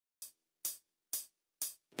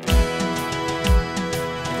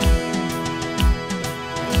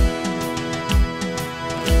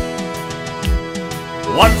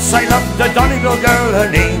Once I loved a Donegal girl,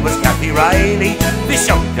 her name was Kathy Riley. This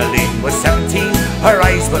young Colleen was 17, her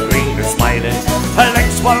eyes were green and smiling. Her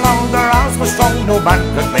legs were long, her arms were strong, no man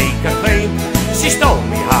could make a claim. She stole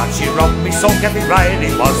me heart, she robbed me so, Kathy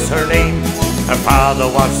Riley was her name. Her father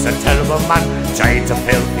was a terrible man, giant and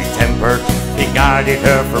filthy tempered. He guarded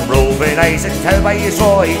her from roving eyes and tell by his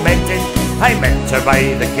roar he meant it. I met her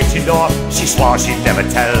by the kitchen door, she swore she'd never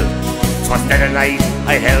tell. 'Twas dead of night,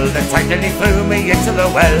 I held her tight and he threw me into the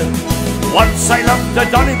well. Once I loved a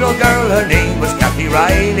Donegal girl, her name was Kathy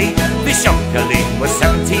Riley. This young Colleen was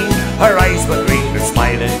 17, her eyes were green and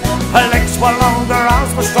smiling. Her legs were long, her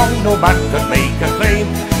arms were strong, no man could make a claim.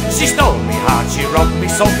 She stole me heart, she robbed me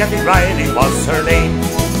so, Kathy Riley was her name.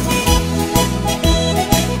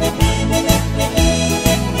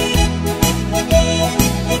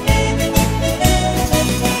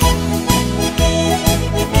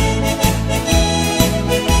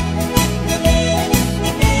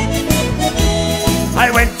 I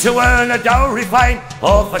went to earn a dowry fine,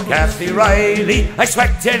 all for Kathy Riley. I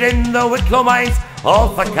sweated in the Wicklow mines, all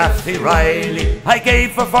for Kathy Riley. I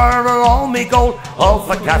gave her for her all me gold, all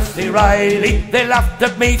for Kathy Riley. They laughed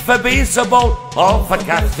at me for being so bold, all for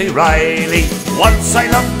Kathy Riley. Once I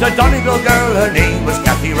loved a Donegal girl, her name was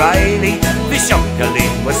Kathy Riley. This young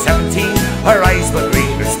Colleen was 17, her eyes were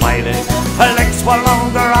green and smiling. Her legs were long,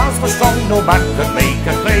 her arms were strong, no man could make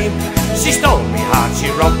a claim. She stole me heart,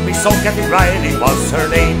 she robbed me so, Kathy Riley was her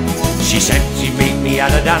name. She said she'd meet me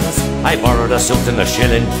at a dance, I borrowed a suit and a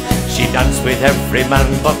shilling. She danced with every man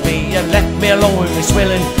but me and left me alone with me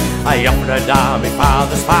swilling. I offered her down my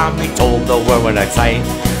father's farm, he told the world when I'd sign.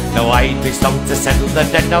 Now I'd be stumped to settle the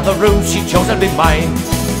debt, now the room she chose had been mine.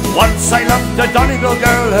 Once I loved a Donegal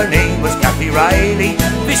girl, her name was Kathy Riley.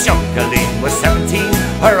 This young Colleen was 17,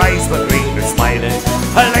 her eyes were green and smiling.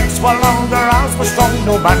 Her legs were long, her arms were strong,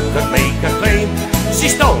 no man could make a claim. She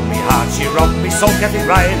stole me heart, she robbed me so, Kathy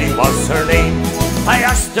Riley was her name. I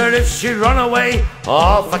asked her if she'd run away,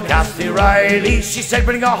 all for Kathy Riley. She said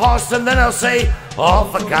bring a horse and then I'll say, all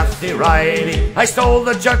for Kathy Riley. I stole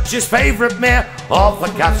the judge's favourite mare, all for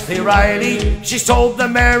Kathy Riley. She sold the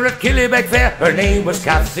mare at Killybeck Fair, her name was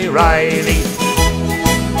Kathy Riley.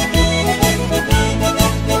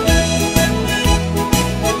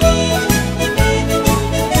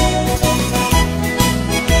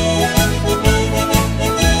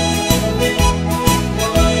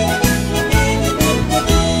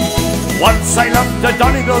 Once I loved a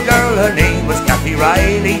Donegal girl, her name was Kathy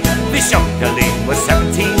Riley. This young Colleen was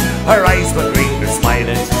 17, her eyes were green and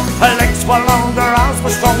smiling. Her legs were long, her arms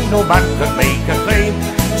were strong, no man could make a claim.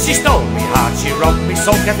 She stole me heart, she robbed me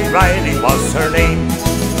so, Kathy Riley was her name.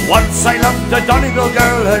 Once I loved a Donegal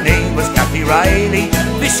girl, her name was Kathy Riley.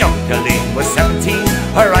 This young Colleen was 17,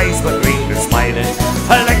 her eyes were green and smiling.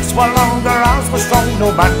 Her legs were long, her arms were strong,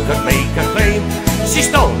 no man could make a claim. She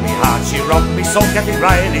stole me heart, she robbed me so, Kathy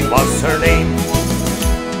Riley was her name.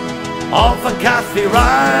 All for Kathy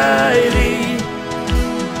Riley,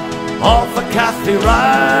 all for Kathy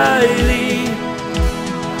Riley,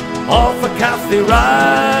 all for Kathy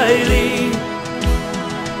Riley,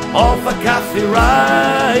 all for Kathy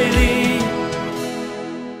Riley.